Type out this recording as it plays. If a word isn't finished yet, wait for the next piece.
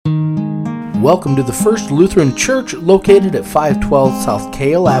and welcome to the First Lutheran Church located at 512 South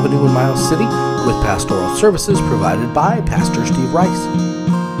Cale Avenue in Miles City with pastoral services provided by Pastor Steve Rice.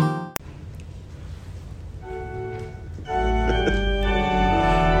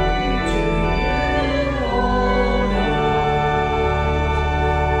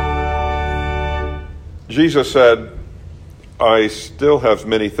 Jesus said, I still have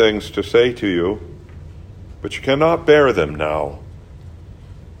many things to say to you, but you cannot bear them now.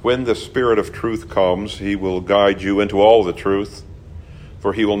 When the Spirit of truth comes, he will guide you into all the truth,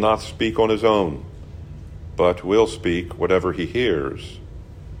 for he will not speak on his own, but will speak whatever he hears.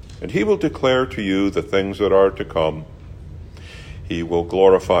 And he will declare to you the things that are to come. He will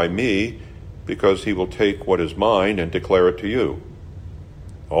glorify me, because he will take what is mine and declare it to you.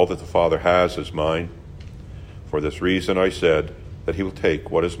 All that the Father has is mine. For this reason I said that he will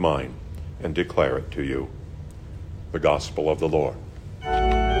take what is mine and declare it to you. The Gospel of the Lord.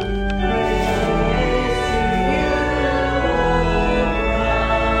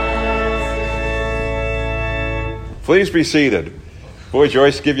 Please be seated. Boy,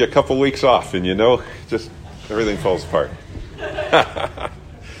 Joyce, give you a couple weeks off, and just everything falls apart.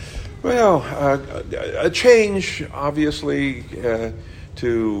 Well, a change, obviously,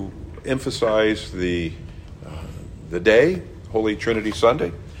 to emphasize the day, Holy Trinity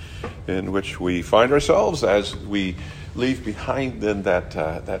Sunday, in which we find ourselves as we leave behind then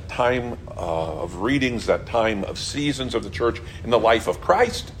that time of readings, that time of seasons of the church in the life of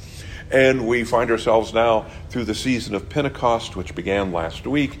Christ. And we find ourselves now through the season of Pentecost, which began last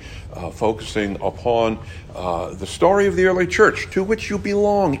week, focusing upon the story of the early church, to which you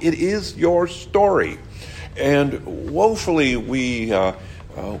belong. It is your story. And woefully we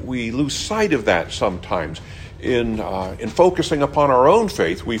lose sight of that sometimes. In focusing upon our own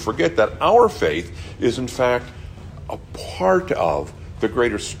faith, we forget that our faith is in fact a part of the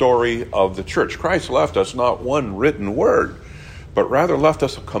greater story of the church. Christ left us not one written word, but rather left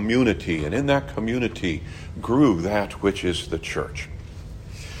us a community, and in that community grew that which is the church.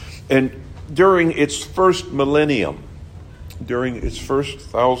 And during its first millennium, during its first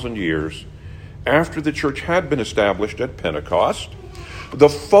 1,000 years, after the church had been established at Pentecost, the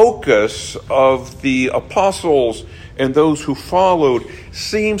focus of the apostles and those who followed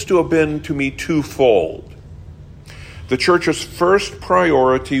seems to have been, to me, twofold. The church's first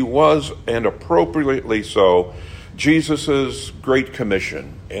priority was, and appropriately so, Jesus' Great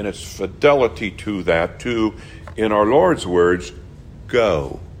Commission and its fidelity to that, to, in our Lord's words,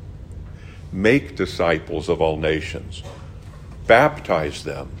 go, make disciples of all nations, baptize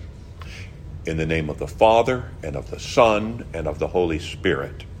them in the name of the Father and of the Son and of the Holy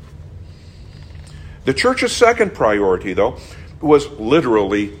Spirit. The church's second priority, though, was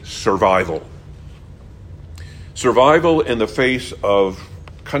literally survival. Survival in the face of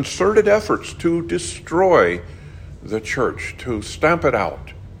concerted efforts to destroy the church, to stamp it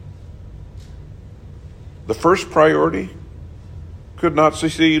out. The first priority could not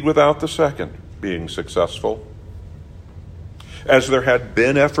succeed without the second being successful. As there had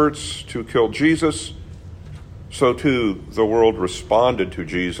been efforts to kill Jesus, so too the world responded to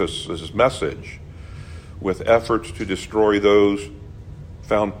Jesus' message with efforts to destroy those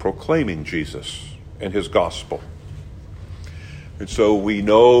found proclaiming Jesus and his gospel. And so we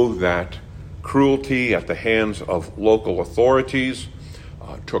know that cruelty at the hands of local authorities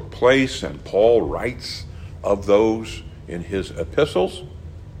took place, and Paul writes of those in his epistles.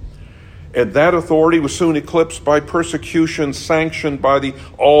 And that authority was soon eclipsed by persecution sanctioned by the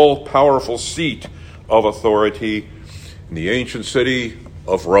all-powerful seat of authority in the ancient city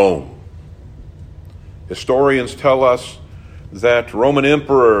of Rome. Historians tell us that Roman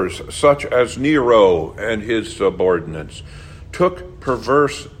emperors such as Nero and his subordinates took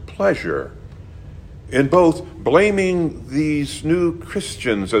perverse pleasure in both blaming these new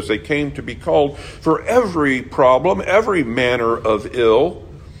Christians, as they came to be called, for every problem, every manner of ill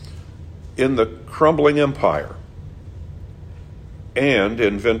in the crumbling empire, and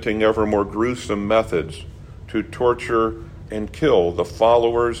inventing ever more gruesome methods to torture and kill the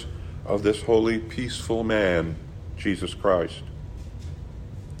followers of this holy, peaceful man, Jesus Christ.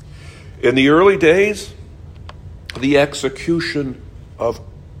 In the early days, the execution of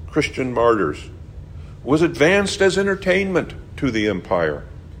Christian martyrs was advanced as entertainment to the empire.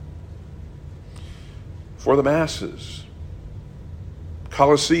 For the masses,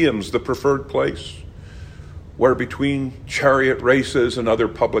 Colosseums, the preferred place, where between chariot races and other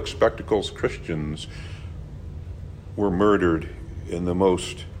public spectacles, Christians were murdered in the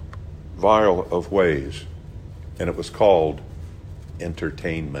most vile of ways, and it was called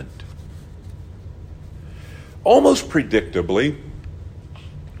entertainment. Almost predictably,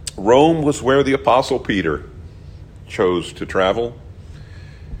 Rome was where the Apostle Peter chose to travel,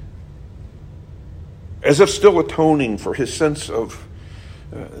 as if still atoning for his sense of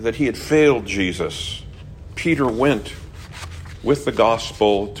that he had failed Jesus. Peter went with the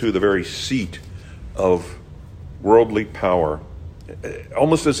gospel to the very seat of worldly power,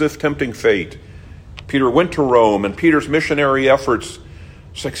 almost as if tempting fate. Peter went to Rome, and Peter's missionary efforts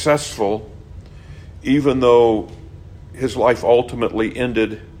successful, even though his life ultimately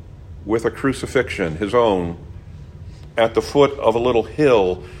ended with a crucifixion, his own, at the foot of a little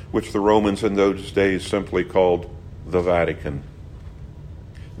hill which the Romans in those days simply called the Vatican.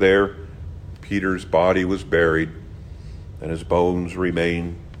 There, Peter's body was buried, and his bones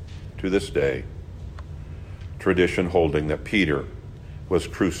remain to this day, tradition holding that Peter was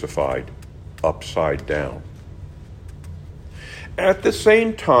crucified upside down. At the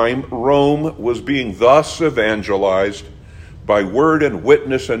same time, Rome was being thus evangelized by word and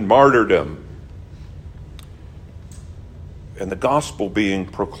witness and martyrdom, and the gospel being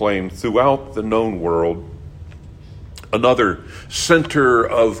proclaimed throughout the known world. Another center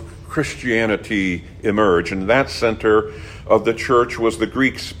of Christianity emerged, and that center of the church was the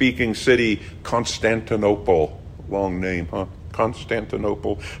Greek-speaking city Constantinople. Long name, huh?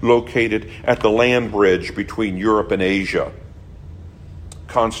 Constantinople, located at the land bridge between Europe and Asia.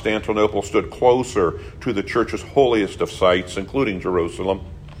 Constantinople stood closer to the church's holiest of sites, including Jerusalem,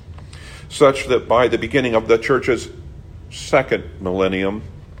 such that by the beginning of the church's second millennium,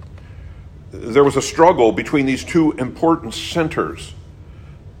 there was a struggle between these two important centers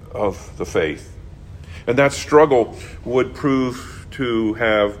of the faith. And that struggle would prove to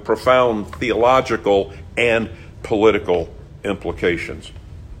have profound theological and political implications,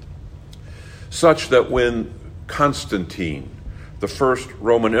 such that when Constantine, the first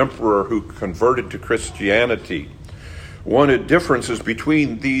Roman emperor who converted to Christianity, wanted differences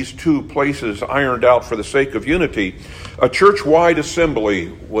between these two places ironed out for the sake of unity, a church-wide assembly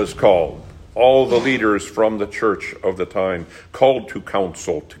was called. All the leaders from the church of the time called to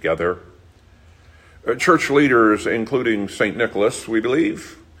council together. Church leaders, including St. Nicholas, we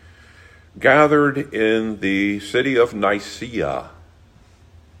believe, gathered in the city of Nicaea.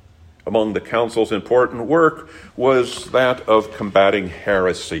 Among the council's important work was that of combating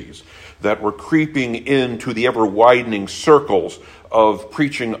heresies that were creeping into the ever-widening circles of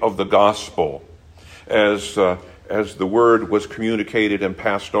preaching of the gospel as the word was communicated and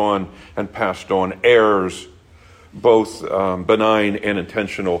passed on, errors, both benign and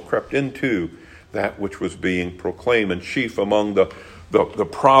intentional, crept into that which was being proclaimed. And chief among the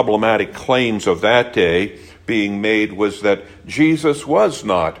problematic claims of that day being made was that Jesus was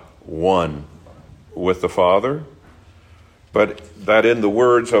not one with the Father, but that in the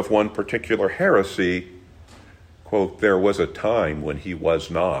words of one particular heresy, quote, there was a time when he was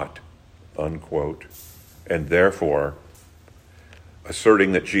not, unquote, and therefore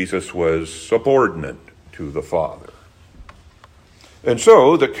asserting that Jesus was subordinate to the Father. And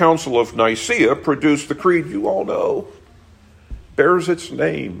so the Council of Nicaea produced the creed you all know, bears its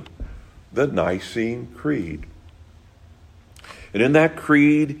name, the Nicene Creed. And in that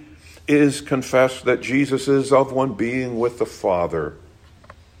creed is confessed that Jesus is of one being with the Father.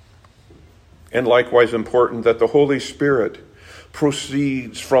 And likewise important that the Holy Spirit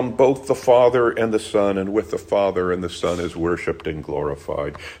proceeds from both the Father and the Son, and with the Father and the Son is worshipped and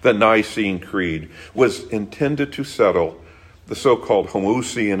glorified. The Nicene Creed was intended to settle the so-called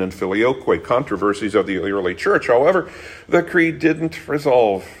Homoousian and Filioque controversies of the early church. However, the creed didn't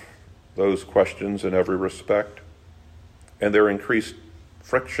resolve those questions in every respect, and there increased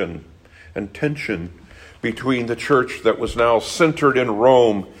friction and tension between the church that was now centered in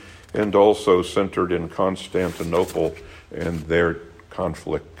Rome and also centered in Constantinople, and their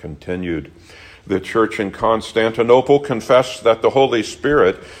conflict continued. The church in Constantinople confessed that the Holy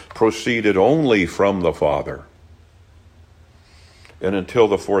Spirit proceeded only from the Father. And until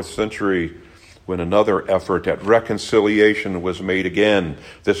the 4th century, when another effort at reconciliation was made again,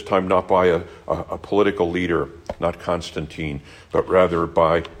 this time not by a political leader, not Constantine, but rather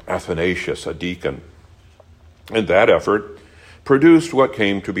by Athanasius, a deacon. And that effort produced what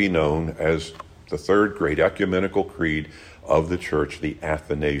came to be known as the third great ecumenical creed of the church, the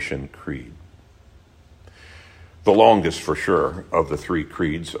Athanasian Creed. The longest, for sure, of the three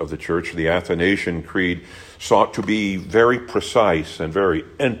creeds of the church, the Athanasian Creed, sought to be very precise and very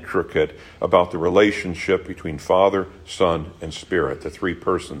intricate about the relationship between Father, Son, and Spirit, the three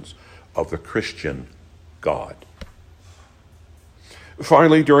persons of the Christian God.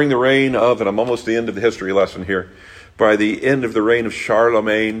 Finally, during the reign of, and I'm almost at the end of the history lesson here, by the end of the reign of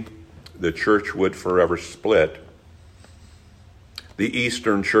Charlemagne, the church would forever split. The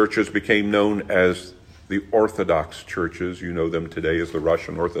Eastern churches became known as the Orthodox churches. You know them today as the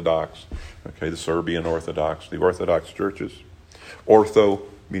Russian Orthodox, okay, the Serbian Orthodox, the Orthodox churches. Ortho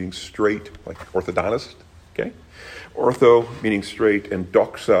meaning straight, like orthodontist, okay? Ortho meaning straight, and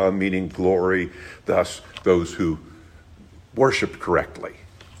doxa meaning glory, thus those who worshiped correctly,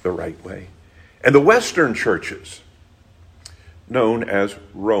 the right way. And the Western churches, known as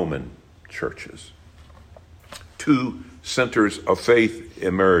Roman churches. Two centers of faith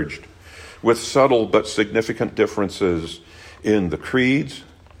emerged with subtle but significant differences in the creeds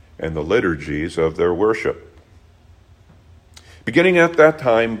and the liturgies of their worship. Beginning at that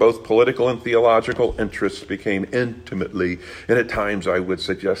time, both political and theological interests became intimately, and at times I would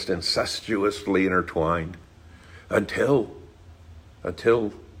suggest incestuously intertwined, until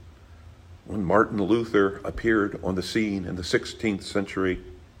when Martin Luther appeared on the scene in the 16th century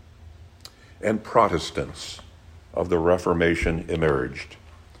and Protestants of the Reformation emerged.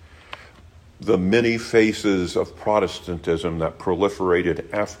 The many faces of Protestantism that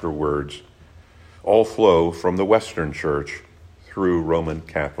proliferated afterwards all flow from the Western Church through Roman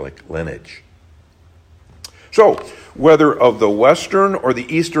Catholic lineage. So, whether of the Western or the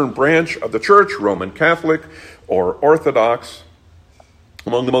Eastern branch of the Church, Roman Catholic or Orthodox,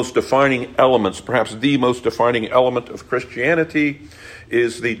 among the most defining elements, perhaps the most defining element of Christianity,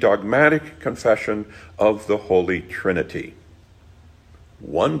 is the dogmatic confession of the Holy Trinity.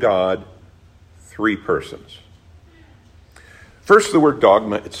 One God, three persons. First, the word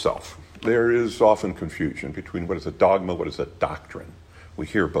dogma itself. There is often confusion between what is a dogma, what is a doctrine. We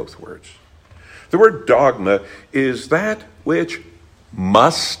hear both words. The word dogma is that which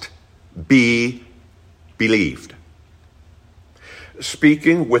must be believed.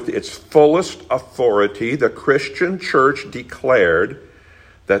 Speaking with its fullest authority, the Christian Church declared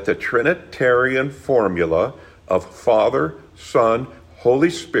that the Trinitarian formula of Father, Son, Holy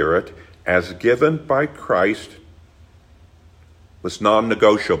Spirit, as given by Christ, was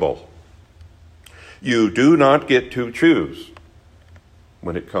non-negotiable. You do not get to choose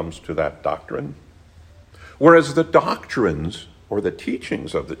when it comes to that doctrine. Whereas the doctrines or the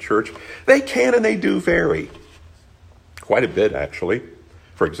teachings of the church, they can and they do vary. Quite a bit, actually.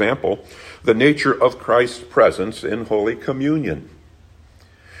 For example, the nature of Christ's presence in Holy Communion.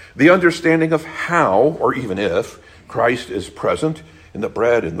 The understanding of how, or even if, Christ is present in the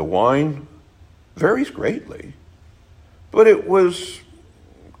bread and the wine varies greatly. But it was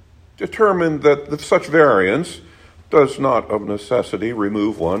determined that such variance does not of necessity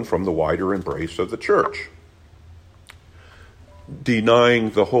remove one from the wider embrace of the church. Denying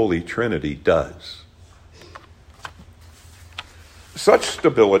the Holy Trinity does. Such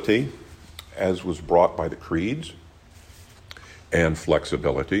stability, as was brought by the creeds, and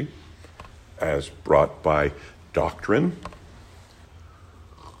flexibility, as brought by doctrine,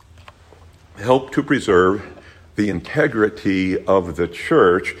 help to preserve the integrity of the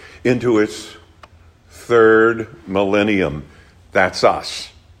church into its third millennium. That's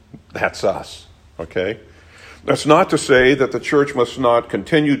us. That's us. Okay? That's not to say that the church must not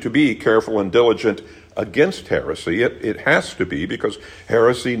continue to be careful and diligent against heresy. It has to be, because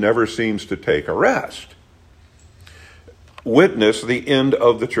heresy never seems to take a rest. Witness the end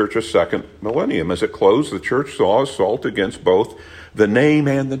of the church's second millennium. As it closed, the church saw assault against both the name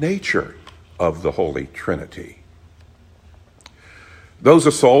and the nature of the Holy Trinity. Those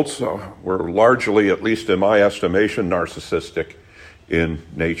assaults were largely, at least in my estimation, narcissistic in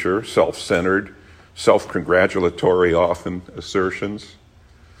nature, self-centered, self-congratulatory often assertions,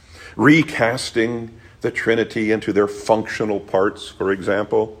 recasting the Trinity into their functional parts, for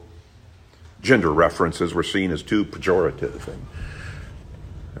example. Gender references were seen as too pejorative, and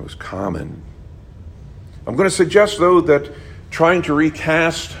it was common. I'm going to suggest, though, that trying to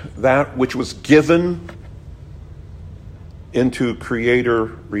recast that which was given into Creator,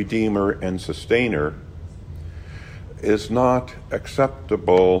 Redeemer, and Sustainer is not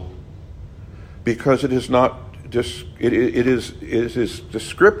acceptable, because it is not it is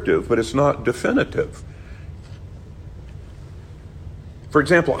descriptive, but it's not definitive. For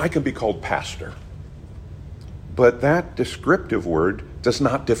example, I can be called pastor, but that descriptive word does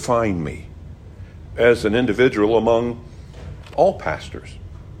not define me as an individual among all pastors.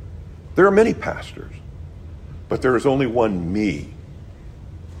 There are many pastors, but there is only one me.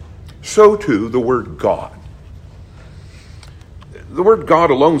 So too, the word God. The word God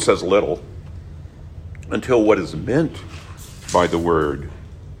alone says little until what is meant by the word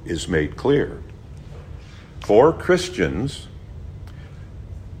is made clear. For Christians,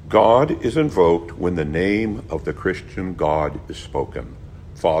 God is invoked when the name of the Christian God is spoken: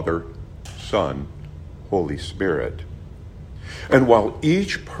 Father, Son, Holy Spirit. And while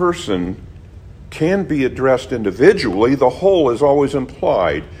each person can be addressed individually, the whole is always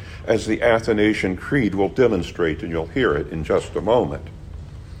implied, as the Athanasian Creed will demonstrate, and you'll hear it in just a moment.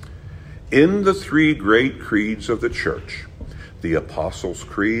 In the three great creeds of the Church, the Apostles'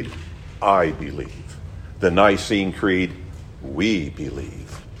 Creed, I believe. The Nicene Creed, we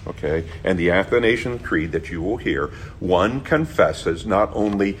believe. Okay? And the Athanasian Creed that you will hear, one confesses not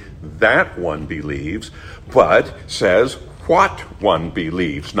only that one believes, but says what one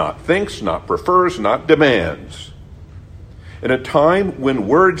believes, not thinks, not prefers, not demands. In a time when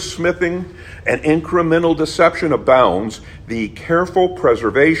wordsmithing and incremental deception abounds, the careful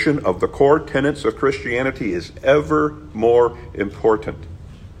preservation of the core tenets of Christianity is ever more important.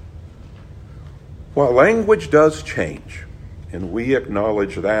 While language does change, and we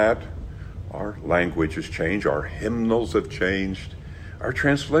acknowledge that, our language has changed, our hymnals have changed, our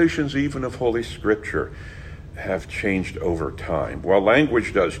translations even of Holy Scripture have changed over time. While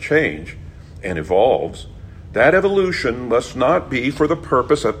language does change and evolves, that evolution must not be for the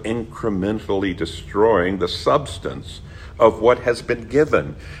purpose of incrementally destroying the substance of what has been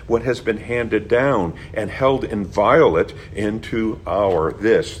given, what has been handed down and held inviolate into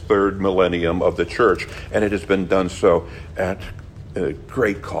this third millennium of the church. And it has been done so at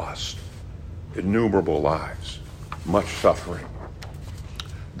great cost, innumerable lives, much suffering.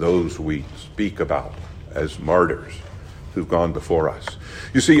 Those we speak about as martyrs who've gone before us.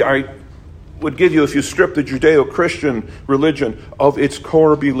 You see, I would give you, if you strip the Judeo-Christian religion of its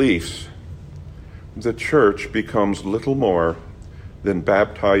core beliefs, the church becomes little more than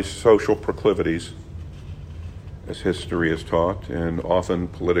baptized social proclivities, as history has taught, and often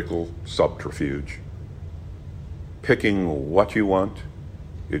political subterfuge. Picking what you want,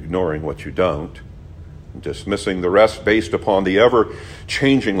 ignoring what you don't, dismissing the rest based upon the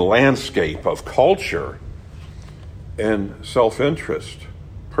ever-changing landscape of culture and self-interest,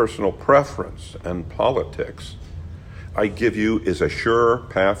 personal preference, and politics, I give you, is a surer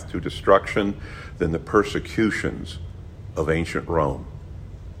path to destruction than the persecutions of ancient Rome.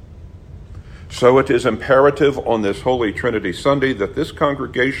 So it is imperative on this Holy Trinity Sunday that this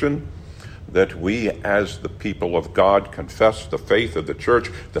congregation, that we as the people of God confess the faith of the church,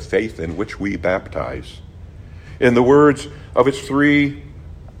 the faith in which we baptize, in the words of its three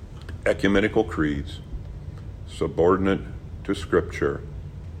ecumenical creeds, subordinate to Scripture,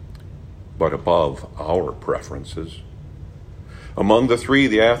 but above our preferences. Among the three,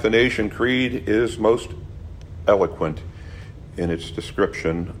 the Athanasian Creed is most eloquent in its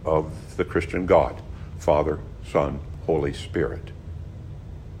description of the Christian God, Father, Son, Holy Spirit.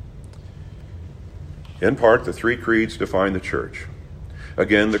 In part, the three creeds define the church.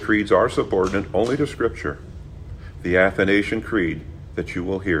 Again, the creeds are subordinate only to Scripture. The Athanasian Creed that you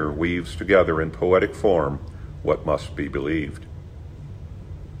will hear weaves together in poetic form what must be believed.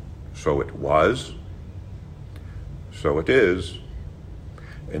 So it was, so it is,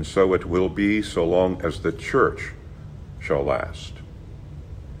 and so it will be so long as the church shall last.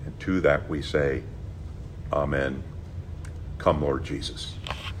 And to that we say, Amen. Come, Lord Jesus.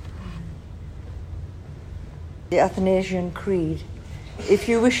 The Athanasian Creed. If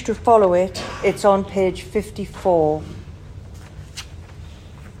you wish to follow it, it's on page 54.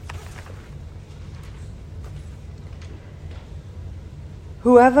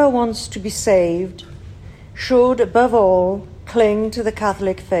 Whoever wants to be saved should, above all, cling to the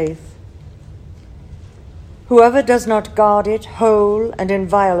Catholic faith. Whoever does not guard it whole and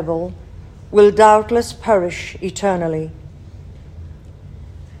inviolable will doubtless perish eternally.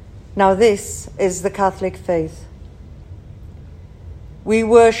 Now this is the Catholic faith. We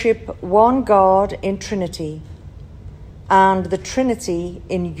worship one God in Trinity, and the Trinity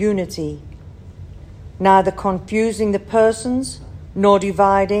in unity, neither confusing the persons nor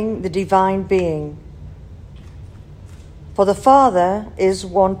dividing the divine being. For the Father is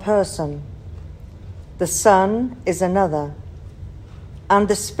one person, the Son is another, and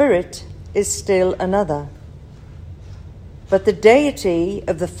the Spirit is still another. But the deity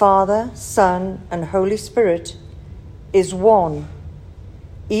of the Father, Son, and Holy Spirit is one,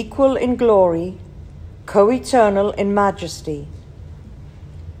 equal in glory, co-eternal in majesty.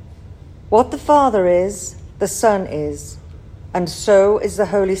 What the Father is, the Son is, and so is the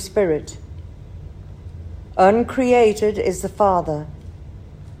Holy Spirit. Uncreated is the Father,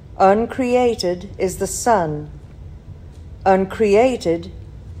 uncreated is the Son, uncreated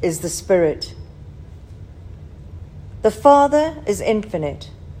is the Spirit. The Father is infinite,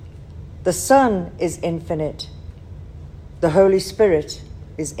 the Son is infinite, the Holy Spirit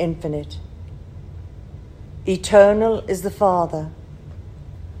is infinite. Eternal is the Father,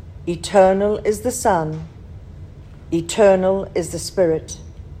 eternal is the Son, eternal is the Spirit.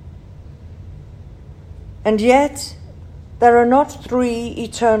 And yet there are not three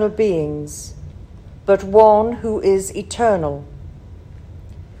eternal beings, but one who is eternal.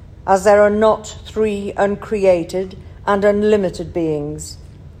 As there are not three uncreated and unlimited beings,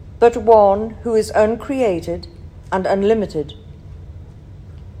 but one who is uncreated and unlimited.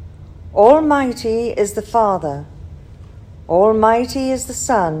 Almighty is the Father, almighty is the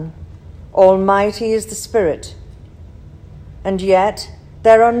Son, almighty is the Spirit. And yet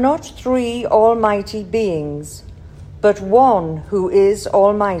there are not three almighty beings, but one who is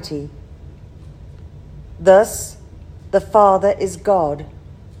almighty. Thus, the Father is God,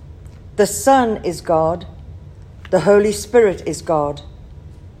 the Son is God, the Holy Spirit is God.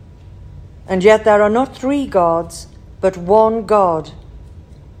 And yet there are not three gods, but one God.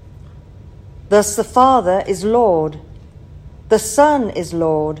 Thus the Father is Lord, the Son is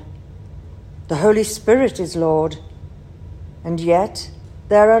Lord, the Holy Spirit is Lord. And yet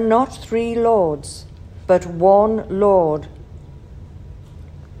there are not three Lords, but one Lord.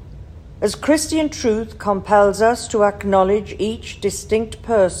 As Christian truth compels us to acknowledge each distinct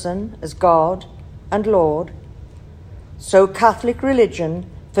person as God and Lord, so Catholic religion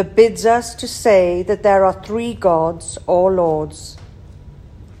forbids us to say that there are three gods or lords.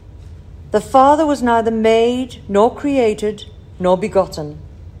 The Father was neither made, nor created, nor begotten.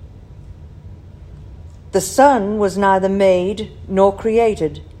 The Son was neither made nor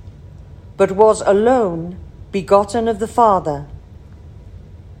created, but was alone begotten of the Father.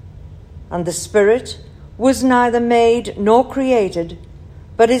 And the Spirit was neither made nor created,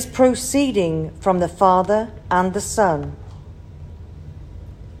 but is proceeding from the Father and the Son.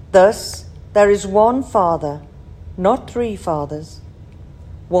 Thus, there is one Father, not three fathers,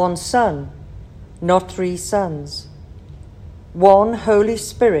 one Son, not three sons, one Holy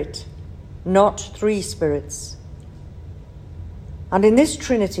Spirit, not three spirits. And in this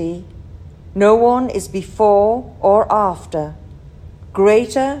Trinity, no one is before or after,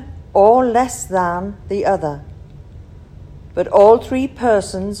 greater or less than the other, but all three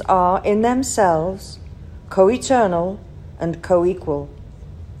persons are in themselves co-eternal and co-equal.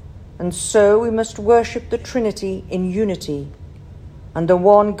 And so we must worship the Trinity in unity, and the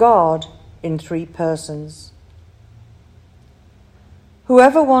one God in three persons.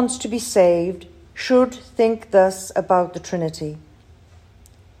 Whoever wants to be saved should think thus about the Trinity.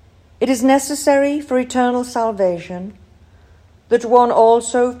 It is necessary for eternal salvation that one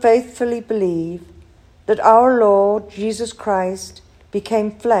also faithfully believe that our Lord Jesus Christ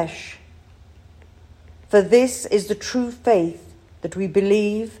became flesh. For this is the true faith that we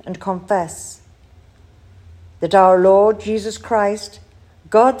believe and confess, that our Lord Jesus Christ,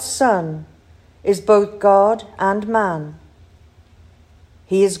 God's Son, is both God and man.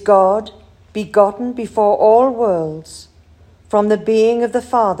 He is God, begotten before all worlds, from the being of the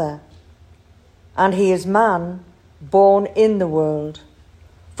Father, and he is man, born in the world,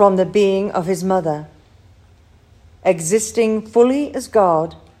 from the being of his mother, existing fully as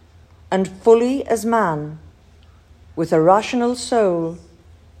God and fully as man, with a rational soul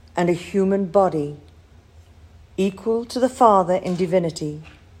and a human body, equal to the Father in divinity,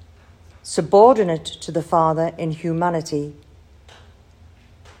 subordinate to the Father in humanity.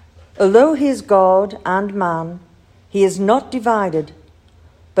 Although he is God and man, he is not divided,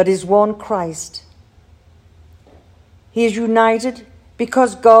 but is one Christ. He is united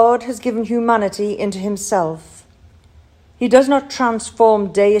because God has given humanity into himself. He does not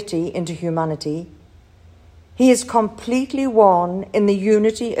transform deity into humanity. He is completely one in the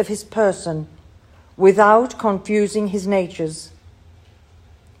unity of his person, without confusing his natures.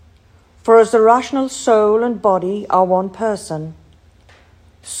 For as the rational soul and body are one person,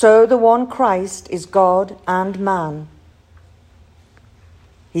 so the one Christ is God and man.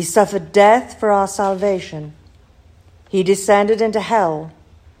 He suffered death for our salvation. He descended into hell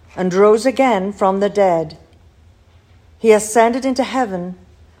and rose again from the dead. He ascended into heaven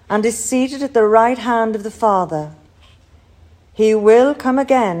and is seated at the right hand of the Father. He will come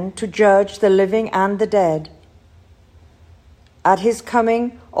again to judge the living and the dead. At his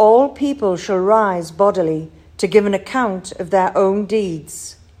coming, all people shall rise bodily to give an account of their own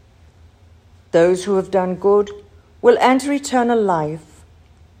deeds. Those who have done good will enter eternal life.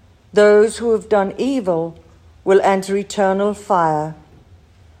 Those who have done evil will enter eternal fire.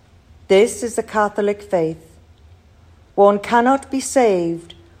 This is the Catholic faith. One cannot be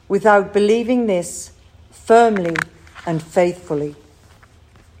saved without believing this firmly and faithfully.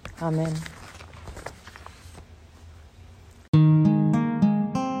 Amen.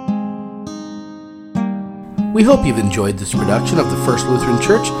 We hope you've enjoyed this production of the First Lutheran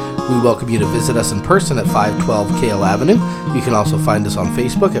Church. We welcome you to visit us in person at 512 Kale Avenue. You can also find us on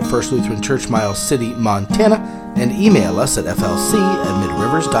Facebook at First Lutheran Church, Miles City, Montana, and email us at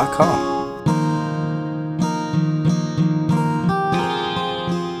flc@midrivers.com.